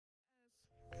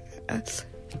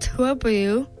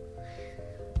W.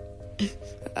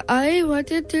 I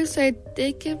wanted to say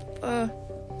thank you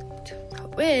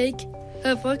Rick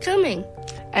for coming.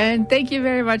 And thank you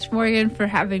very much, Morgan, for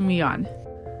having me on.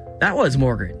 That was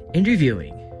Morgan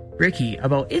interviewing Ricky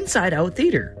about Inside Out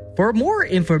Theater. For more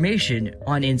information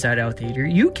on Inside Out Theater,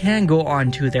 you can go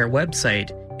on to their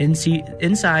website,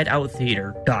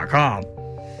 InsideOutTheater.com.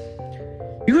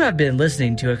 You have been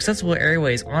listening to Accessible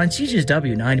Airways on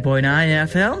CJSW 90.9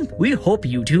 FM. We hope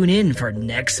you tune in for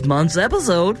next month's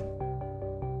episode.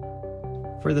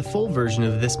 For the full version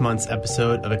of this month's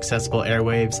episode of Accessible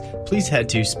Airwaves, please head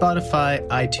to Spotify,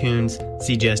 iTunes,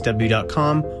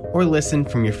 CJSW.com, or listen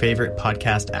from your favorite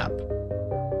podcast app.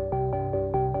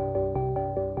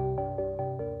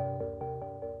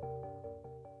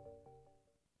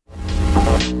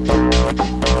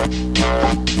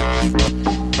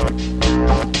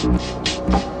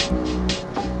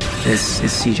 This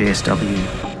is CJSW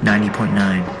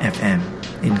 90.9 FM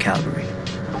in Calgary,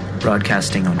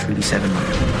 broadcasting on Treaty 7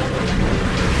 Radio.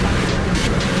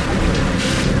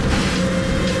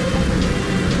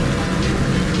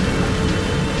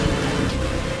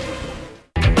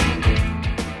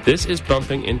 This is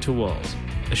Bumping Into Walls,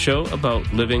 a show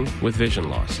about living with vision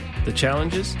loss, the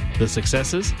challenges, the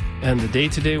successes, and the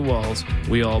day-to-day walls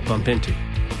we all bump into.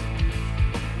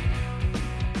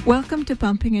 Welcome to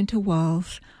Bumping Into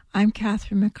Walls. I'm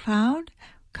Catherine McLeod,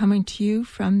 coming to you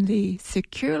from the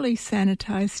securely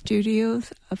sanitized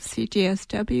studios of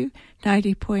CJSW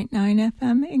 90.9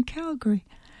 FM in Calgary.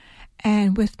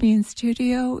 And with me in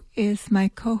studio is my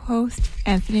co-host,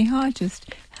 Anthony Hodges.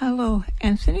 Hello,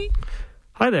 Anthony.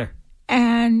 Hi there.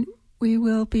 And we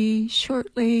will be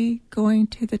shortly going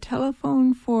to the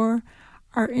telephone for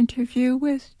our interview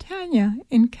with Tanya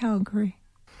in Calgary.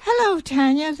 Hello,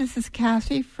 Tanya. This is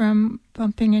Kathy from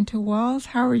Bumping Into Walls.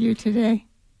 How are you today?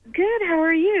 Good. How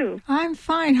are you? I'm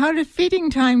fine. How did feeding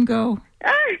time go?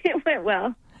 It went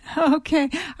well.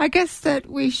 Okay. I guess that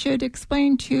we should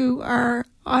explain to our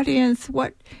audience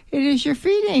what it is you're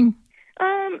feeding.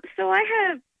 So I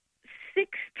have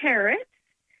 6 parrots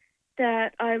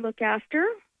that I look after.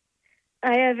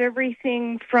 I have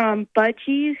everything from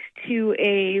budgies to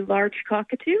a large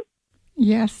cockatoo.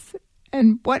 Yes.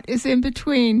 And what is in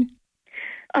between?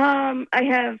 I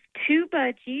have 2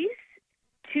 budgies,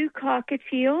 2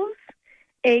 cockatiels,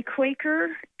 a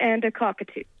Quaker, and a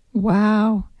cockatoo.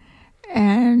 Wow.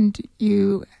 And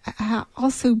you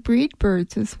also breed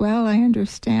birds as well, I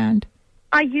understand.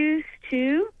 I used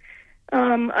to.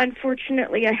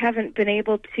 Unfortunately, I haven't been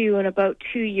able to in about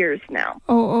 2 years now.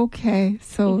 Oh, okay.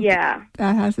 So yeah,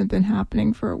 that hasn't been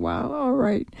happening for a while. All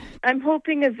right. I'm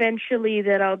hoping eventually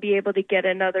that I'll be able to get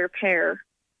another pair.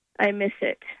 I miss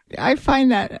it. I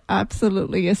find that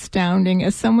absolutely astounding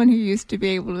as someone who used to be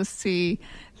able to see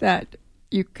that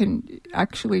you can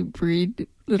actually breed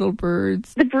little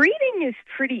birds. The breeding is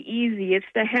pretty easy. It's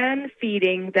the hand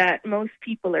feeding that most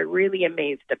people are really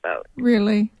amazed about.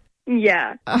 Really?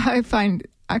 Yeah. I find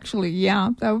actually, yeah,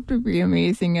 that would be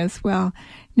amazing as well.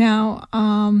 Now,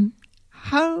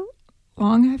 how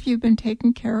long have you been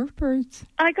taking care of birds?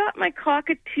 I got my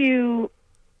cockatoo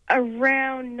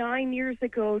around 9 years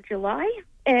ago, July,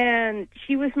 and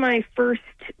she was my first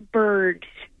bird.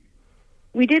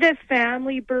 We did have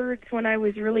family birds when I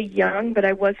was really young, but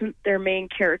I wasn't their main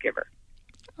caregiver.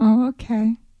 Oh,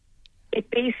 okay. It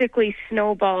basically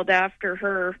snowballed after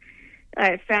her.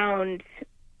 I found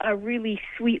a really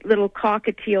sweet little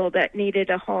cockatiel that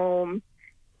needed a home.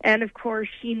 And, of course,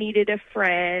 she needed a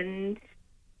friend.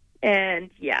 And,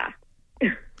 yeah.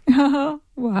 Oh,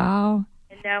 wow.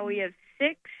 And now we have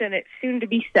 6, and it's soon to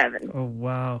be 7. Oh,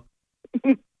 wow.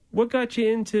 What got you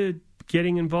into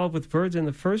getting involved with birds in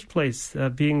the first place,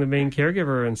 being the main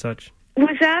caregiver and such? It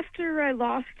was after I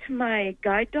lost my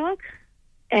guide dog,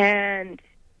 and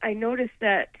I noticed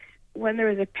that when there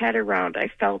was a pet around, I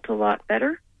felt a lot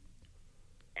better.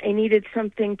 I needed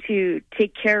something to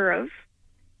take care of,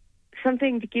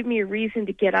 something to give me a reason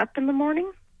to get up in the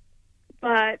morning.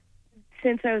 But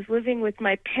since I was living with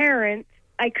my parents,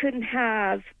 I couldn't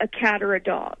have a cat or a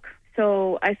dog.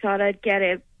 So I thought I'd get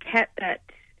a pet that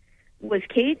was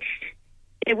caged.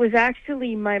 It was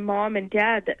actually my mom and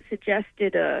dad that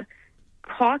suggested a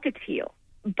cockatiel.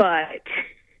 But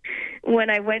when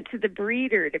I went to the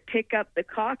breeder to pick up the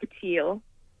cockatiel,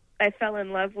 I fell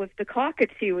in love with the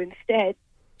cockatoo instead.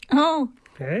 Oh.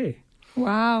 Hey.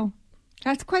 Wow.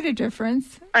 That's quite a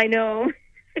difference. I know.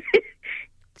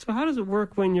 So how does it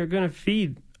work when you're going to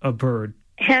feed a bird?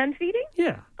 Hand feeding?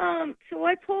 Yeah. So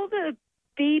I pull the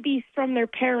babies from their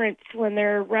parents when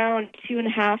they're around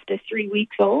 2.5 to 3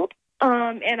 weeks old.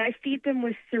 And I feed them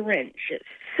with syringes.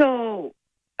 So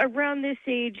around this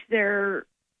age, they're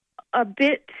a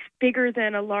bit bigger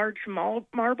than a large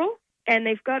marble, and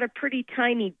they've got a pretty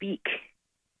tiny beak.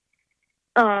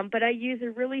 But I use a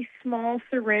really small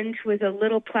syringe with a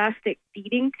little plastic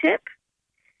feeding tip,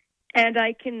 and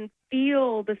I can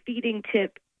feel the feeding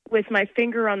tip with my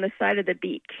finger on the side of the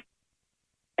beak.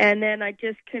 And then I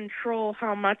just control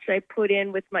how much I put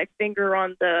in with my finger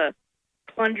on the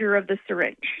plunger of the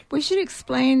syringe. We should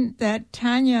explain that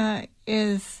Tanya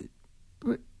is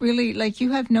really, like,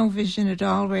 you have no vision at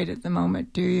all right at the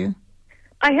moment, do you?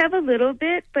 I have a little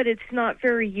bit, but it's not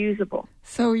very usable.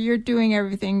 So you're doing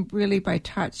everything really by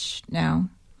touch now.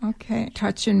 Okay,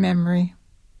 touch and memory.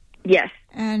 Yes.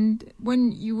 And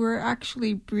when you were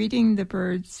actually breeding the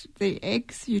birds, the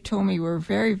eggs, you told me, were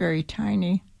very, very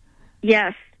tiny.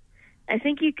 Yes. I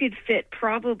think you could fit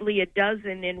probably a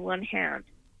dozen in one hand.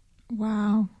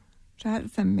 Wow,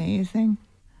 that's amazing.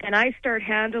 And I start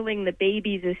handling the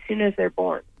babies as soon as they're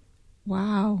born.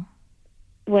 Wow.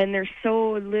 When they're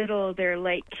so little, they're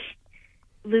like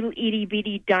little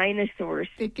itty-bitty dinosaurs.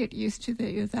 They get used to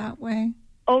you that way?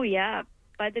 Oh, yeah.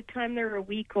 By the time they're a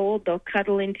week old, they'll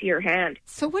cuddle into your hand.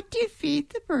 So what do you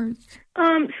feed the birds?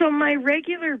 So my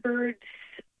regular birds,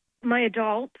 my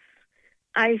adults,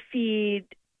 I feed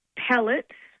pellets,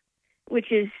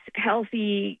 which is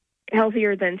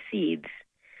healthier than seeds,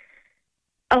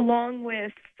 along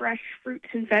with fresh fruits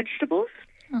and vegetables.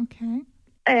 Okay.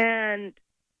 And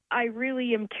I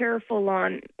really am careful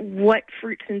on what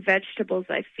fruits and vegetables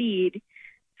I feed,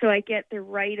 so I get the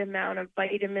right amount of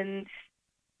vitamins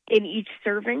in each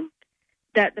serving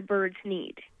that the birds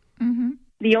need. Mm-hmm.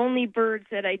 The only birds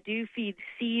that I do feed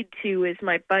seed to is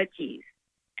my budgies,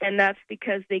 and that's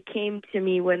because they came to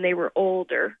me when they were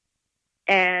older,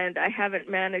 and I haven't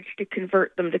managed to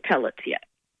convert them to pellets yet.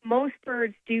 Most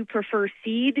birds do prefer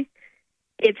seed.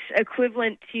 It's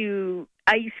equivalent to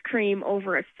ice cream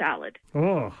over a salad.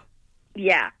 Oh.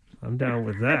 Yeah. I'm down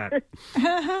with that.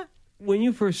 When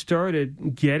you first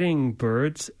started getting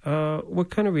birds, what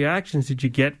kind of reactions did you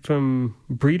get from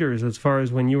breeders as far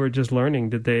as when you were just learning?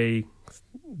 Did they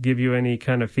give you any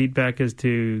kind of feedback as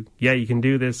to, yeah, you can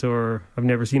do this, or I've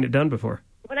never seen it done before?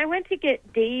 When I went to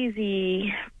get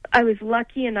Daisy, I was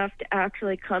lucky enough to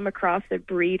actually come across a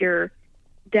breeder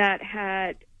that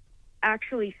had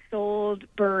actually sold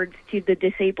birds to the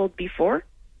disabled before.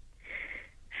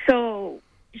 So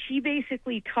she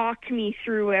basically talked me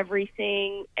through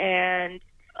everything and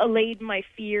allayed my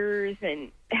fears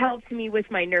and helped me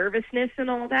with my nervousness and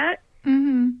all that.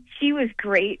 Mm-hmm. She was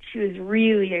great. She was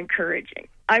really encouraging.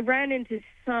 I ran into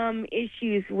some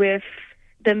issues with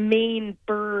the main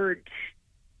bird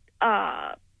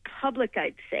public,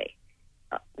 I'd say.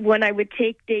 When I would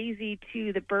take Daisy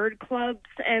to the bird clubs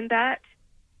and that,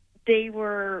 they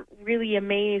were really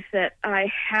amazed that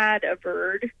I had a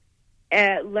bird,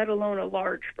 let alone a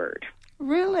large bird.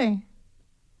 Really?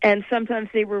 And sometimes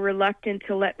they were reluctant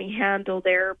to let me handle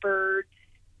their birds,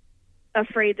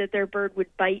 afraid that their bird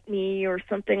would bite me or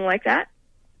something like that.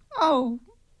 Oh,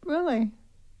 really?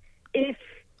 If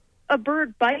a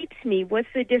bird bites me, what's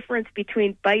the difference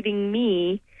between biting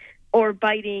me or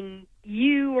biting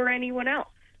you or anyone else?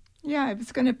 Yeah, if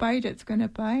it's going to bite, it's going to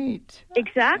bite.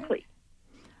 Exactly.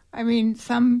 I mean,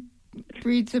 some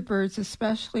breeds of birds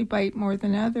especially bite more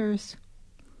than others.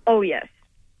 Oh, yes.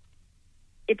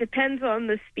 It depends on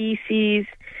the species.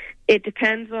 It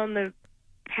depends on the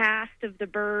past of the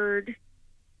bird.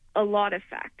 A lot of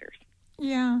factors.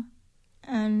 Yeah.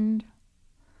 And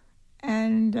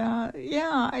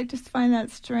yeah, I just find that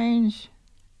strange.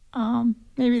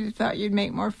 Maybe they thought you'd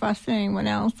make more fuss than anyone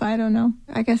else. I don't know.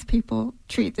 I guess people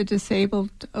treat the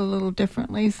disabled a little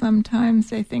differently sometimes.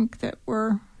 They think that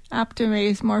we're apt to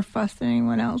raise more fuss than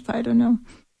anyone else. I don't know.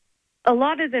 A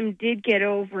lot of them did get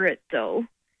over it, though,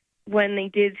 when they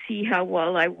did see how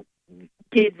well I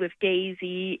did with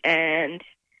Daisy, and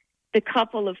the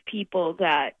couple of people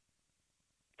that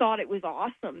thought it was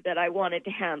awesome that I wanted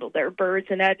to handle their birds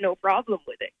and had no problem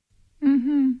with it.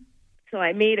 Mm-hmm. So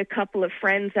I made a couple of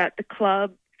friends at the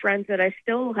club, friends that I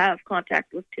still have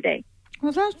contact with today.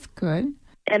 Well, that's good.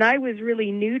 And I was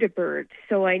really new to birds,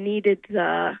 so I needed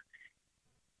the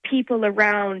people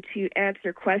around to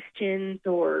answer questions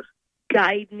or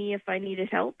guide me if I needed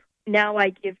help. Now I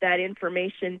give that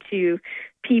information to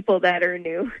people that are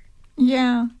new.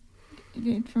 Yeah,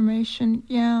 the information.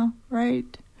 Yeah,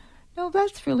 right. No,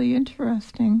 that's really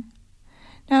interesting.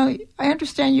 Now, I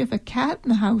understand you have a cat in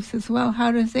the house as well.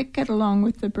 How does it get along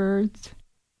with the birds?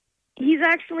 He's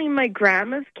actually my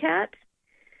grandma's cat,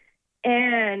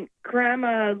 and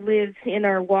Grandma lives in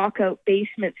our walkout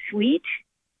basement suite.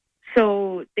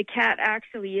 So the cat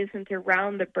actually isn't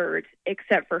around the birds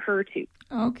except for her two.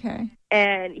 Okay.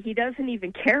 And he doesn't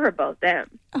even care about them.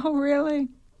 Oh, really?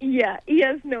 Yeah, he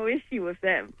has no issue with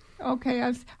them. Okay,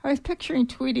 I was picturing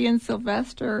Tweety and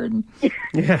Sylvester. And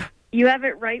Yeah. You have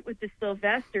it right with the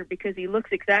Sylvester because he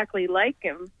looks exactly like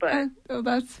him. But oh,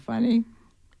 that's funny.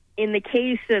 in the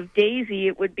case of Daisy,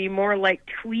 it would be more like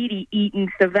Tweety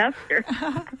eating Sylvester.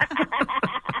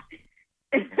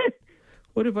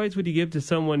 What advice would you give to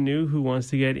someone new who wants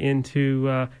to get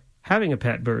into having a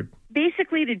pet bird?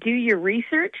 Basically, to do your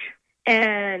research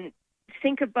and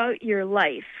think about your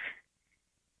life.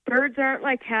 Birds aren't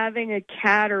like having a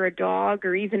cat or a dog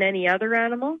or even any other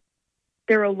animal.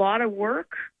 They're a lot of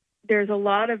work. There's a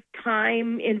lot of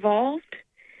time involved,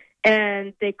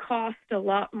 and they cost a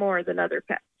lot more than other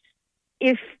pets.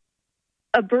 If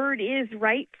a bird is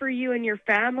right for you and your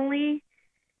family,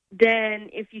 then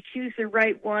if you choose the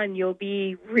right one, you'll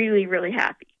be really, really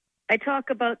happy. I talk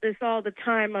about this all the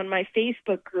time on my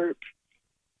Facebook group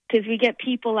because we get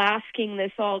people asking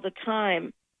this all the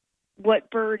time. What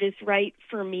bird is right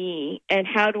for me, and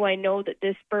how do I know that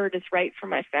this bird is right for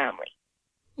my family?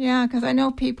 Yeah, because I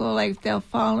know people, like, they'll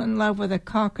fall in love with a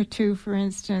cockatoo, for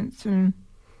instance, and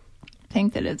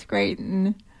think that it's great,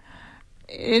 and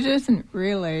it isn't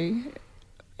really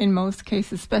in most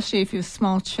cases, especially if you have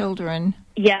small children.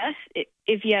 Yes,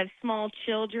 if you have small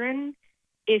children,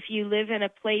 if you live in a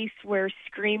place where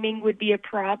screaming would be a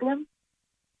problem,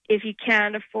 if you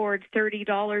can't afford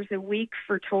 $30 a week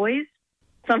for toys,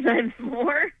 sometimes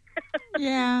more.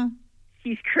 Yeah.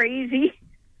 She's crazy.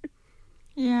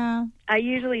 Yeah. I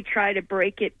usually try to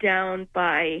break it down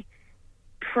by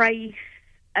price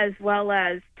as well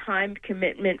as time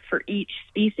commitment for each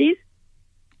species.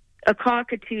 A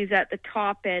cockatoo's at the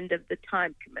top end of the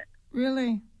time commitment.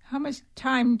 Really? How much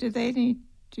time do they need,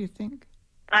 do you think?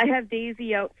 I have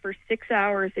Daisy out for 6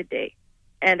 hours a day,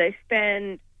 and I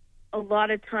spend a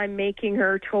lot of time making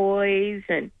her toys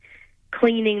and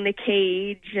cleaning the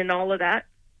cage and all of that.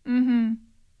 Mm-hmm.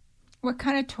 What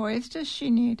kind of toys does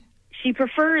she need? She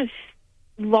prefers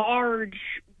large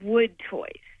wood toys.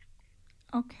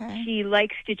 Okay. She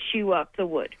likes to chew up the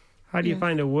wood. How do you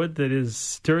find a wood that is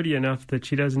sturdy enough that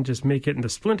she doesn't just make it into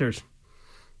splinters?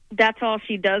 That's all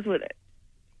she does with it.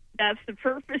 That's the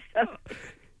purpose of it.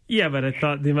 Yeah, but I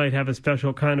thought they might have a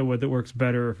special kind of wood that works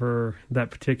better for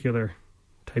that particular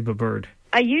type of bird.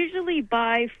 I usually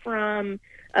buy from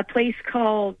a place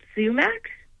called Zumax,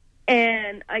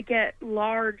 and I get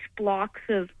large blocks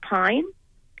of pine.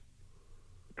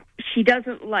 She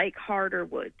doesn't like harder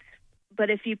woods, but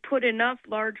if you put enough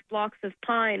large blocks of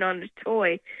pine on a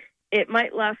toy, it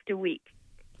might last a week.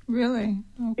 Really?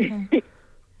 Okay.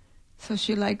 So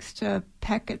she likes to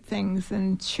peck at things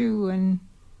and chew and...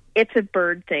 It's a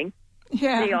bird thing.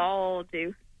 Yeah. They all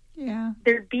do. Yeah.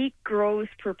 Their beak grows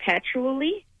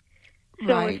perpetually,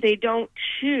 so Right. if they don't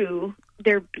chew,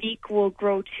 their beak will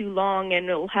grow too long and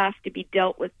it'll have to be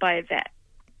dealt with by a vet.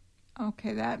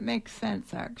 Okay, that makes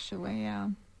sense, actually, yeah.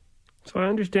 So I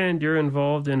understand you're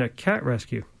involved in a cat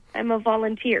rescue. I'm a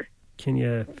volunteer. Can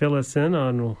you fill us in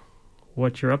on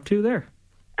what you're up to there?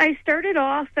 I started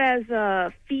off as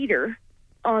a feeder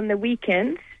on the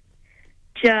weekends,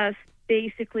 just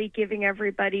basically giving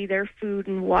everybody their food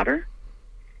and water.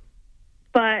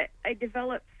 But I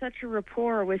developed such a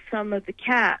rapport with some of the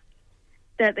cats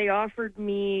that they offered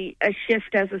me a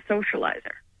shift as a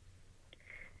socializer.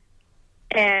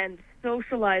 And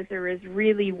socializer is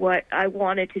really what I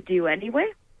wanted to do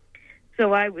anyway,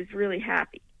 so I was really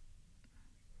happy.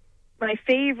 My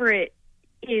favorite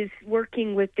is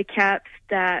working with the cats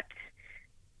that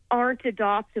aren't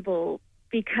adoptable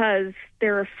because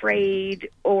they're afraid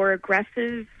or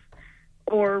aggressive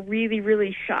or really,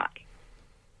 really shy.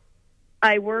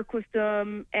 I work with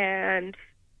them, and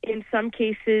in some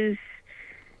cases,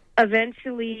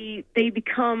 eventually they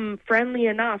become friendly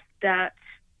enough that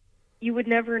you would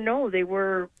never know they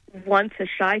were once a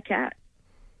shy cat.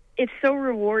 It's so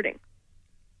rewarding.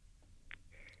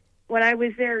 When I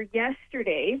was there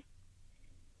yesterday,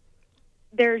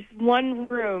 there's one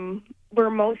room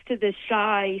where most of the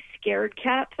shy, scared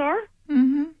cats are.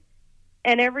 Mm-hmm.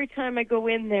 And every time I go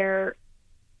in there,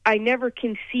 I never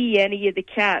can see any of the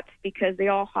cats because they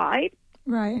all hide.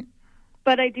 Right.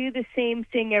 But I do the same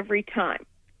thing every time.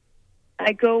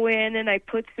 I go in and I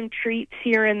put some treats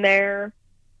here and there,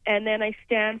 and then I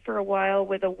stand for a while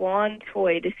with a wand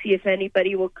toy to see if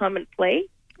anybody will come and play.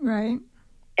 Right.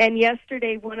 And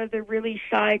yesterday, one of the really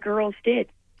shy girls did.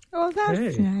 Oh,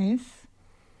 that's nice.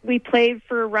 We played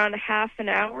for around a half an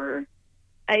hour.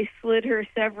 I slid her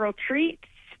several treats.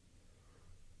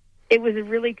 It was a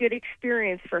really good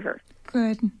experience for her.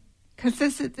 Good.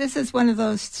 Because this is one of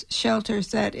those shelters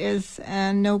that is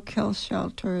a no-kill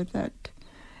shelter that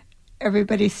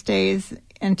everybody stays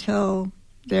until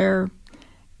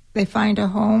they find a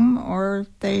home or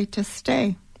they just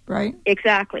stay, right?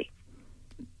 Exactly.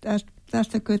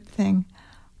 That's a good thing.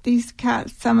 These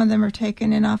cats, some of them are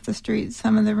taken in off the street,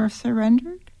 some of them are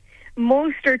surrendered?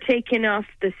 Most are taken off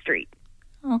the street.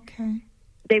 Okay.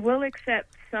 They will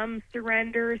accept some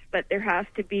surrenders, but there has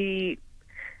to be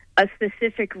a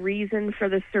specific reason for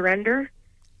the surrender.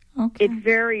 Okay. It's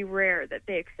very rare that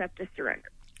they accept a surrender.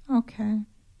 Okay.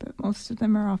 But most of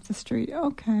them are off the street.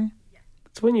 Okay.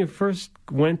 So when you first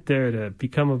went there to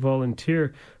become a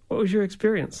volunteer, what was your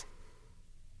experience?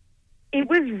 It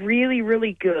was really,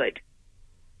 really good.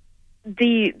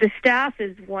 The staff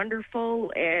is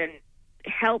wonderful and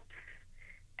helps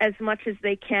as much as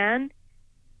they can,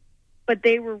 but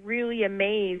they were really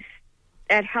amazed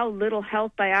at how little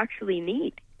help I actually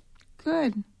need.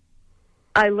 Good.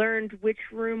 I learned which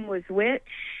room was which,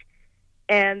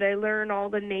 and I learned all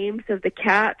the names of the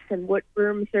cats and what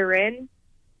rooms they're in.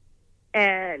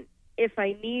 And if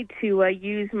I need to, I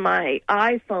use my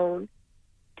iPhone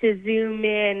to zoom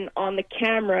in on the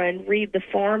camera and read the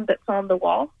form that's on the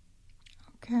wall.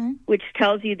 Okay. Which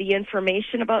tells you the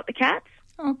information about the cats.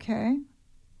 Okay.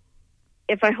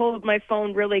 If I hold my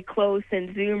phone really close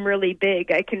and zoom really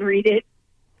big, I can read it.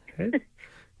 Okay.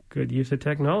 Good use of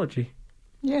technology.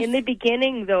 Yes. In the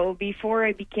beginning, though, before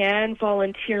I began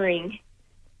volunteering,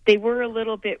 they were a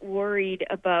little bit worried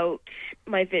about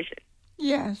my vision.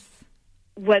 Yes.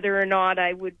 Whether or not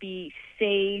I would be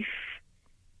safe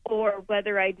or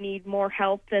whether I'd need more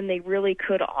help than they really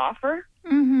could offer.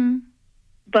 Mm-hmm.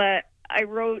 But I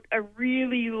wrote a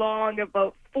really long,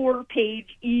 about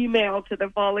 4-page email to the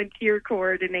volunteer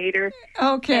coordinator.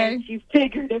 Okay. And she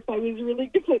figured if I was willing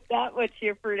to put that much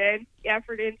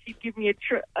effort in, she'd give me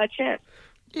a chance.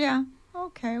 Yeah.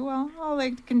 Okay. Well, all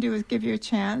they can do is give you a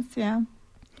chance. Yeah.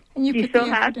 And you She's put so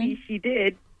the effort happy in. she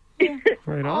did. Yeah.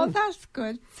 Right Oh, on. that's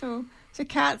good. So the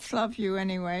cats love you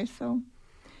anyway. So.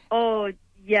 Oh,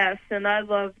 yes, and I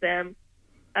love them.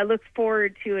 I look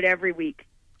forward to it every week.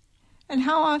 And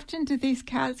how often do these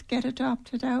cats get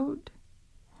adopted out?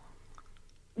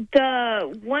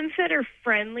 The ones that are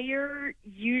friendlier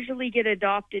usually get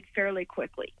adopted fairly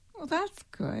quickly. Well, that's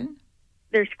good.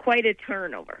 There's quite a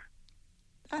turnover.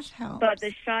 That helps. But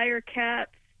the Shire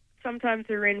cats, sometimes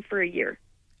they're in for a year.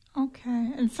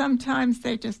 Okay. And sometimes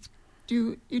they just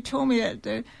do. You told me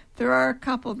that there are a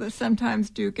couple that sometimes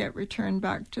do get returned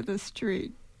back to the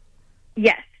street.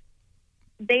 Yes.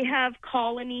 They have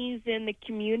colonies in the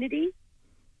community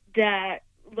that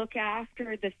look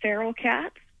after the feral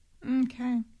cats.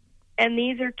 Okay. And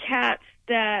these are cats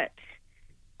that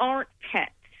aren't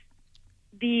pets.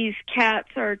 These cats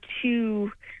are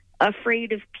too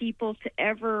afraid of people to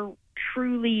ever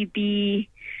truly be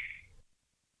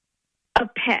a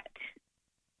pet.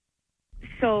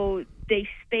 So they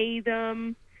spay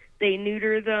them, they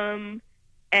neuter them,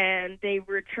 and they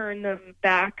return them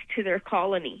back to their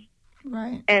colony.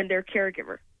 Right. And their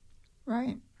caregiver.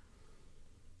 Right.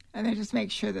 And they just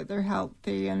make sure that they're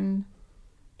healthy and...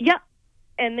 Yeah.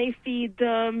 And they feed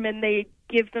them and they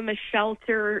give them a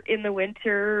shelter in the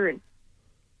winter. And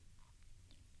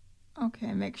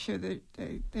okay, make sure that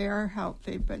they are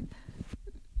healthy, but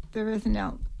there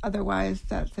isn't otherwise,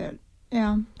 that's it.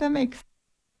 Yeah, that makes sense.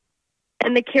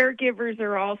 And the caregivers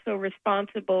are also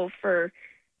responsible for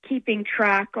keeping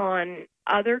track on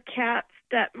other cats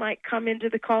that might come into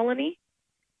the colony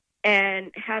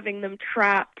and having them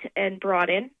trapped and brought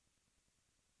in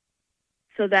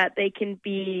so that they can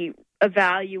be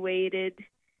evaluated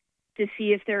to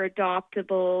see if they're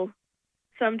adoptable.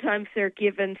 Sometimes they're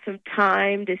given some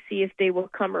time to see if they will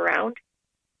come around.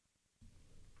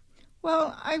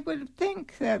 Well, I would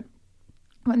think that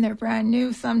when they're brand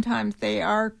new, sometimes they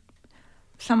are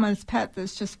someone's pet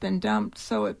that's just been dumped,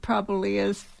 so it probably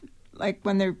is, like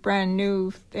when they're brand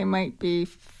new, they might be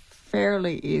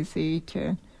fairly easy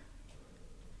to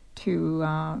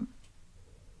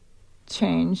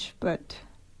change, but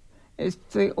it's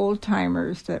the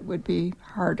old-timers that would be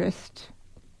hardest.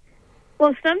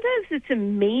 Well, sometimes it's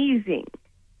amazing.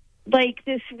 Like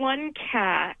this one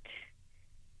cat,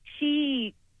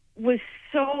 she was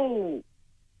so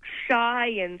shy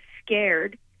and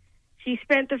scared. She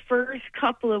spent the first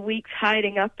couple of weeks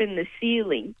hiding up in the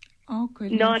ceiling. Oh,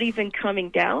 goodness. Not even coming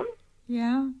down.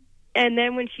 Yeah. And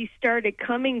then when she started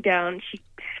coming down, she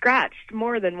scratched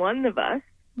more than one of us.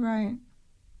 Right.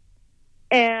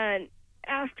 And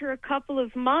after a couple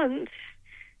of months,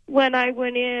 when I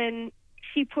went in,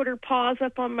 she put her paws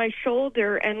up on my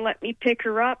shoulder and let me pick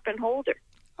her up and hold her.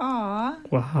 Aw.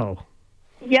 Wow.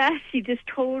 Yeah, she just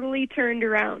totally turned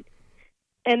around.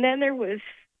 And then there was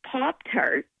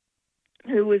Pop-Tart,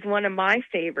 who was one of my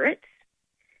favorites.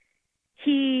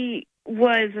 He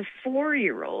was a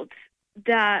 4-year-old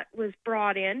that was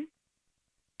brought in,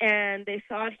 and they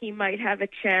thought he might have a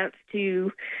chance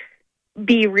to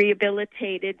be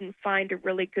rehabilitated and find a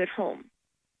really good home.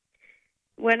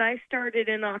 When I started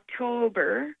in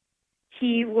October,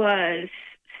 he was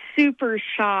super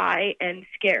shy and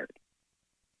scared.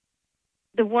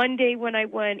 The one day when I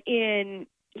went in,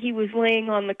 he was laying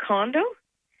on the condo,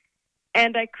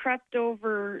 and I crept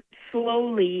over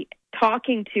slowly,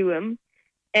 talking to him,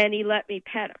 and he let me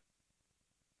pet him.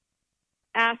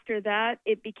 After that,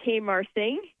 it became our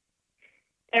thing.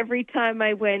 Every time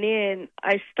I went in,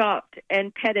 I stopped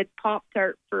and petted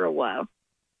Pop-Tart for a while.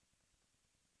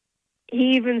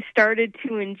 He even started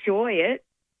to enjoy it,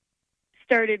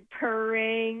 started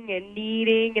purring and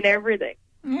kneading and everything.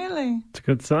 Really? It's a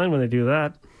good sign when they do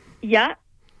that. Yeah,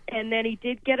 and then he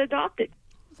did get adopted.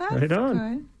 That's Right on.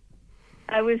 good.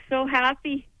 I was so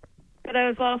happy, but I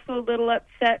was also a little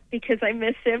upset because I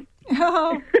miss him.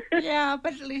 Oh, yeah,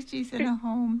 but at least he's in a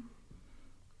home.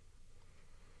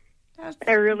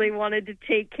 I really wanted to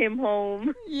take him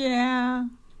home. Yeah.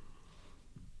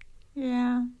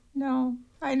 Yeah. No,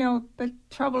 I know. But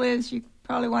trouble is, you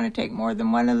probably want to take more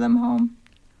than one of them home.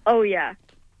 Oh, yeah.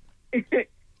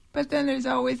 But then there's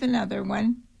always another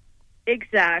one.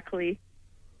 Exactly.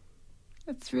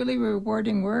 It's really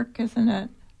rewarding work, isn't it?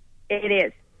 It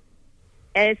is.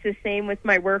 And it's the same with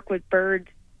my work with birds.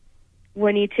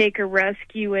 When you take a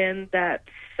rescue in that's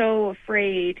so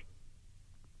afraid,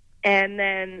 and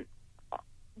then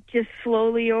just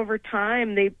slowly over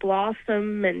time they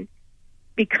blossom and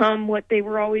become what they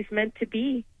were always meant to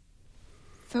be.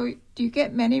 So do you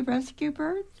get many rescue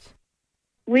birds?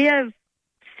 We have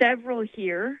several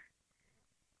here.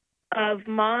 Of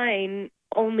mine,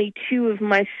 only 2 of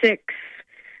my 6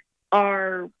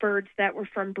 are birds that were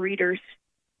from breeders.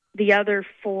 The other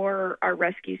 4 are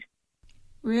rescues.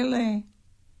 Really?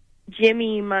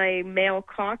 Jimmy, my male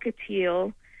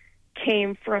cockatiel,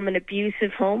 came from an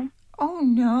abusive home. Oh,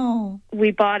 no.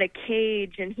 We bought a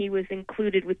cage, and he was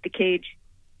included with the cage.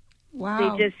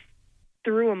 Wow. They just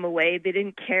threw him away. They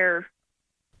didn't care.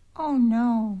 Oh,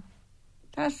 no.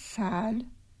 That's sad.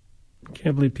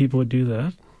 Can't believe people would do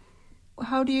that.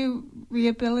 How do you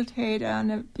rehabilitate an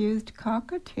abused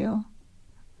cockatiel?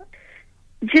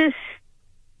 Just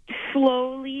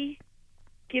slowly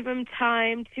give him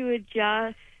time to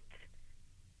adjust,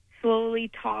 slowly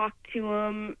talk to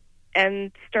him,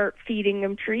 and start feeding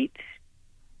him treats.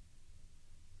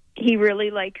 He really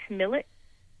likes millet.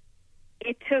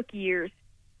 It took years.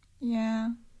 Yeah.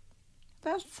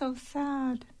 That's so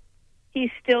sad.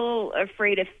 He's still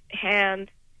afraid of hands.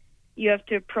 You have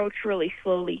to approach really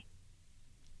slowly.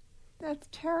 That's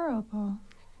terrible.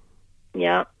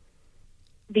 Yeah.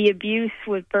 The abuse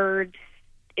with birds,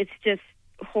 it's just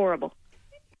horrible.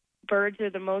 Birds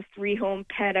are the most rehomed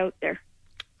pet out there.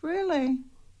 Really?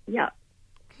 Yeah.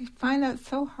 I find that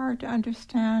so hard to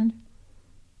understand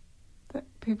that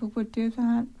people would do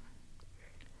that.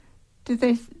 Did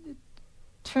they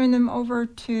turn them over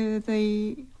to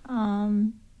the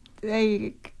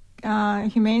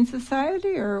Humane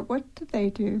Society, or what did they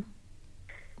do?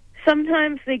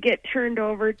 Sometimes they get turned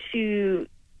over to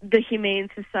the Humane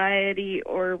Society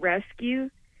or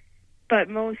rescue, but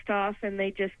most often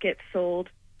they just get sold.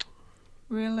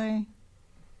 Really?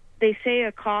 They say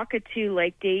a cockatoo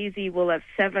like Daisy will have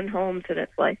 7 homes in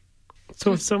its life.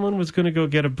 So if someone was going to go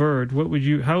get a bird,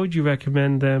 how would you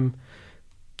recommend them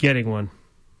getting one?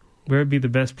 Where would be the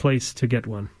best place to get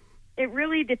one? It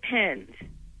really depends.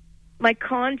 My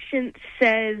conscience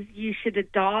says you should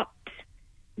adopt,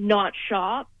 not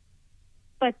shop.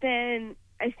 But then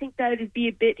I think that would be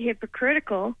a bit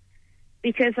hypocritical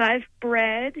because I've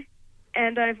bred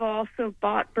and I've also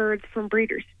bought birds from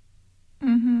breeders.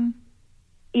 Mm-hmm.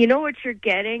 You know what you're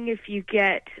getting if you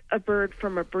get a bird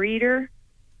from a breeder.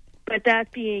 But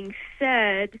that being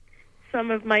said, some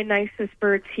of my nicest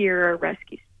birds here are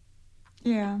rescues.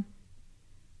 Yeah.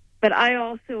 But I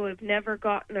also have never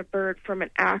gotten a bird from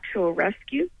an actual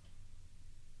rescue.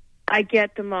 I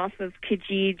get them off of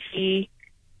Kijiji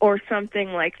or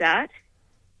something like that.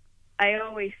 I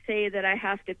always say that I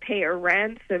have to pay a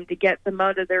ransom to get them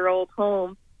out of their old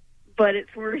home, but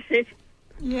it's worth it.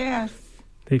 Yes.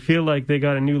 They feel like they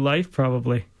got a new life,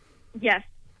 probably. Yes.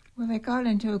 Well, they got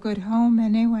into a good home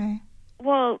anyway.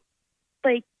 Well,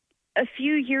 like a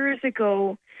few years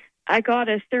ago, I got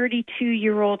a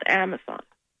 32-year-old Amazon.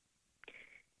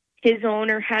 His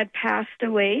owner had passed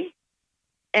away,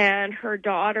 and her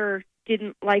daughter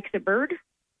didn't like the bird,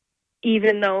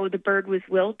 even though the bird was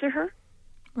willed to her.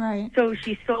 Right. So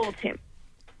she sold him.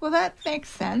 Well, that makes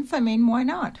sense. I mean, why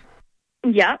not?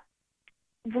 Yep.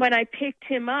 When I picked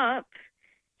him up,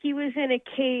 he was in a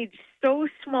cage so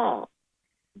small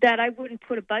that I wouldn't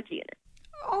put a budgie in it.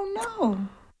 Oh, no.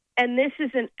 And this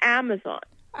is an Amazon.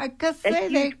 I guess A they're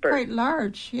huge bird. quite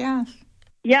large, yes.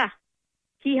 Yeah.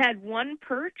 He had one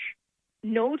perch,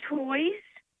 no toys,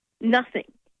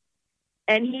 nothing.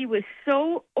 And he was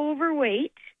so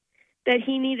overweight that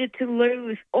he needed to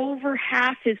lose over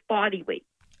half his body weight.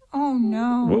 Oh,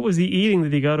 no. What was he eating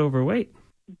that he got overweight?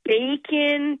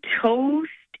 Bacon, toast,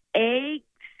 eggs,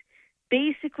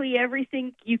 basically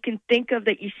everything you can think of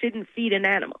that you shouldn't feed an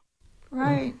animal.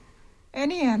 Right.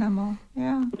 Any animal,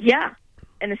 yeah. Yeah,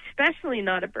 and especially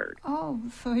not a bird. Oh,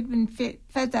 so he'd been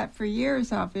fed that for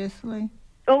years, obviously.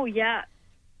 Oh, yeah.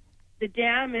 The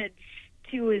damage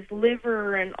to his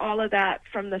liver and all of that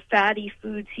from the fatty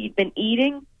foods he'd been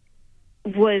eating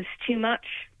was too much.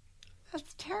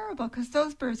 That's terrible, because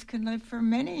those birds can live for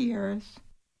many years.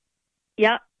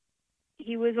 Yeah.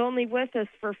 He was only with us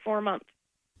for 4 months.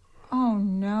 Oh,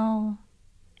 no.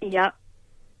 Yep.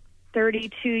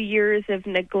 32 years of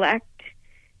neglect,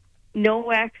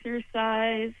 no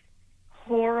exercise,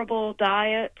 horrible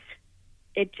diet.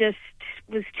 It just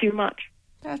was too much.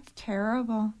 That's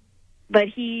terrible. But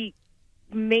he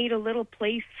made a little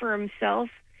place for himself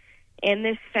and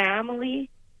this family,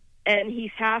 and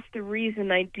he's half the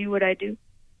reason I do what I do.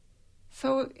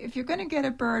 So if you're going to get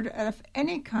a bird of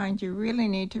any kind, you really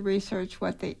need to research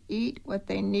what they eat, what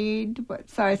they need, what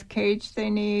size cage they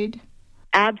need.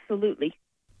 Absolutely.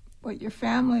 What your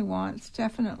family wants,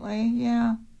 definitely,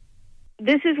 yeah.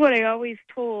 This is what I always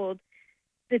told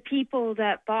the people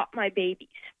that bought my babies.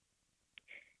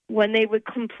 When they would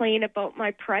complain about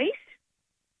my price,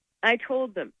 I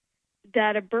told them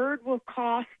that a bird will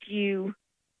cost you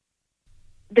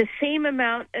the same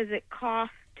amount as it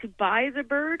costs to buy the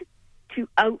bird to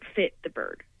outfit the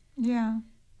bird. Yeah.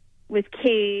 With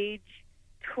cage,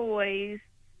 toys,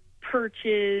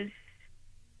 perches,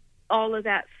 all of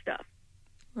that stuff.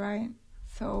 Right.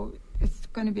 So it's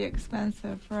going to be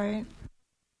expensive, right?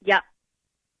 Yeah.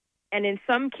 And in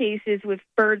some cases with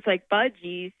birds like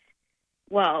budgies,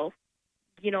 well,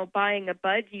 you know, buying a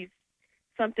budgie's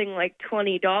something like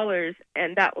 $20,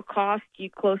 and that will cost you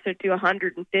closer to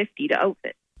 $150 to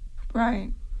outfit.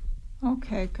 Right.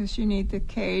 Okay, because you need the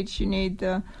cage, you need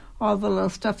all the little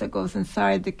stuff that goes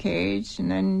inside the cage,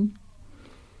 and then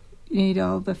you need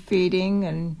all the feeding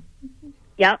and...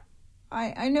 Yep.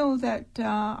 I know that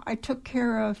I took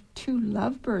care of 2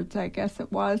 lovebirds, I guess it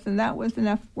was, and that was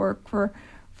enough work for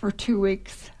 2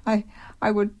 weeks. I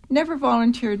would never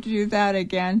volunteer to do that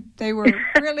again. They were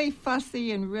really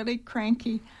fussy and really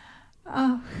cranky.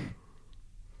 And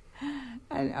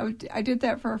I did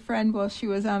that for a friend while she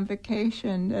was on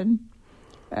vacation,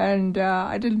 and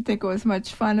I didn't think it was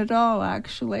much fun at all,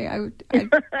 actually. I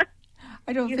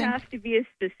don't You think... have to be a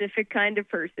specific kind of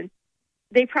person.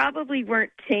 They probably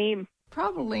weren't tame.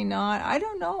 Probably not. I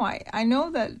don't know. I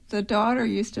know that the daughter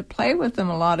used to play with them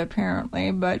a lot,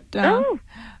 apparently, but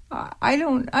I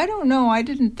don't know. I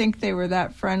didn't think they were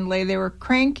that friendly. They were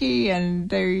cranky,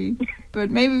 but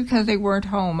maybe because they weren't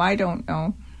home. I don't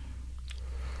know.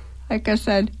 Like I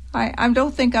said, I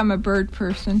don't think I'm a bird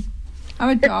person. I'm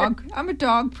a dog. I'm a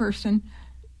dog person.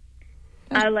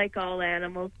 I like all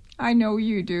animals. I know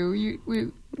you do.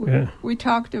 We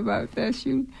talked about this.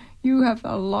 You have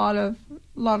a lot of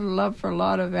love for a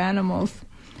lot of animals.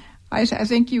 I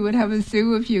think you would have a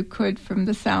zoo if you could, from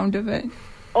the sound of it.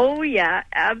 Oh, yeah,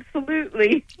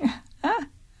 absolutely.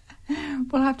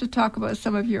 We'll have to talk about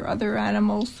some of your other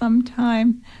animals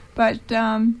sometime. But,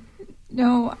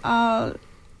 no,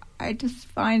 I just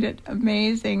find it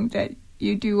amazing that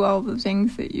you do all the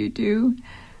things that you do.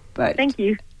 But thank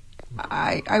you.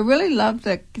 I really love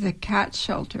the cat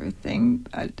shelter thing,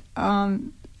 but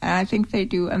and I think they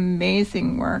do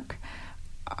amazing work.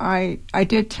 I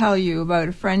did tell you about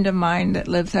a friend of mine that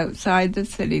lives outside the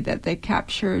city that they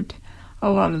captured a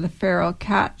lot of the feral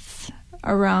cats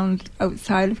around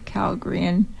outside of Calgary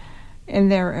and in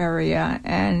their area,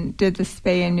 and did the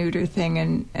spay and neuter thing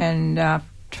and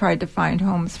tried to find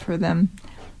homes for them.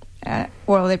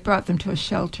 Well, they brought them to a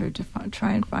shelter to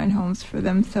try and find homes for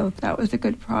them. So that was a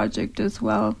good project as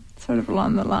well, sort of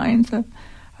along the lines of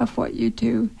what you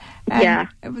do. And yeah,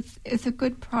 it's a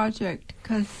good project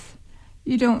because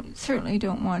you certainly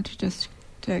don't want to just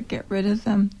to get rid of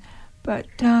them. But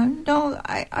no,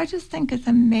 I just think it's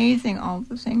amazing all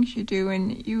the things you do,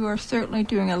 and you are certainly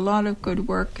doing a lot of good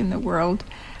work in the world.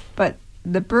 But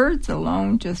the birds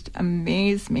alone just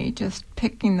amaze me, just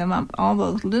picking them up, all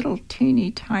those little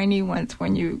teeny tiny ones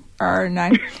when you are. And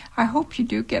I hope you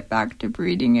do get back to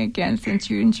breeding again since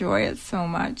you enjoy it so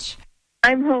much.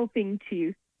 I'm hoping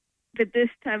to, but this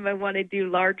time I want to do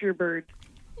larger birds.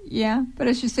 Yeah, but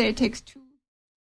as you say, it takes 2